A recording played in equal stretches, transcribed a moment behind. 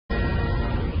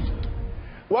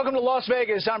Welcome to Las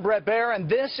Vegas. I'm Brett Baer, and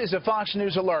this is a Fox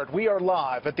News Alert. We are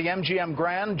live at the MGM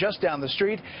Grand just down the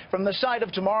street from the site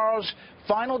of tomorrow's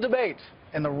final debate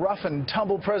in the rough and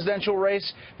tumble presidential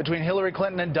race between Hillary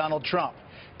Clinton and Donald Trump.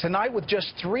 Tonight, with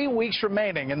just 3 weeks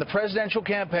remaining in the presidential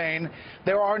campaign,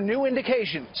 there are new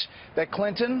indications that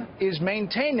Clinton is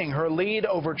maintaining her lead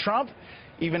over Trump,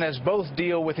 even as both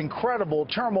deal with incredible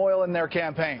turmoil in their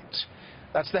campaigns.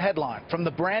 That's the headline from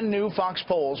the brand new Fox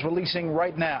polls releasing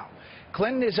right now.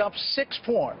 Clinton is up 6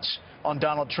 points on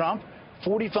Donald Trump,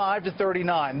 45 to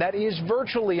 39. That is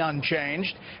virtually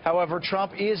unchanged. However,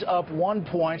 Trump is up 1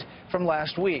 point from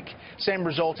last week. Same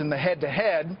result in the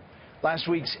head-to-head. Last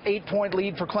week's 8-point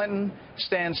lead for Clinton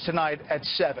stands tonight at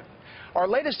 7. Our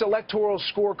latest electoral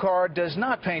scorecard does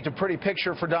not paint a pretty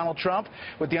picture for Donald Trump,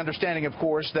 with the understanding, of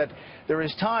course, that there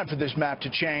is time for this map to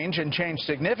change and change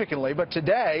significantly. But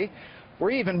today,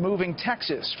 we're even moving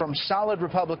Texas from solid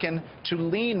Republican to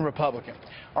lean Republican.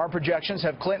 Our projections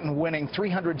have Clinton winning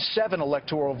 307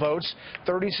 electoral votes,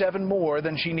 37 more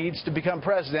than she needs to become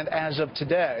president as of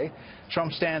today.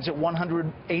 Trump stands at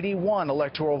 181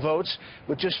 electoral votes,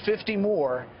 with just 50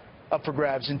 more up for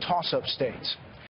grabs in toss-up states.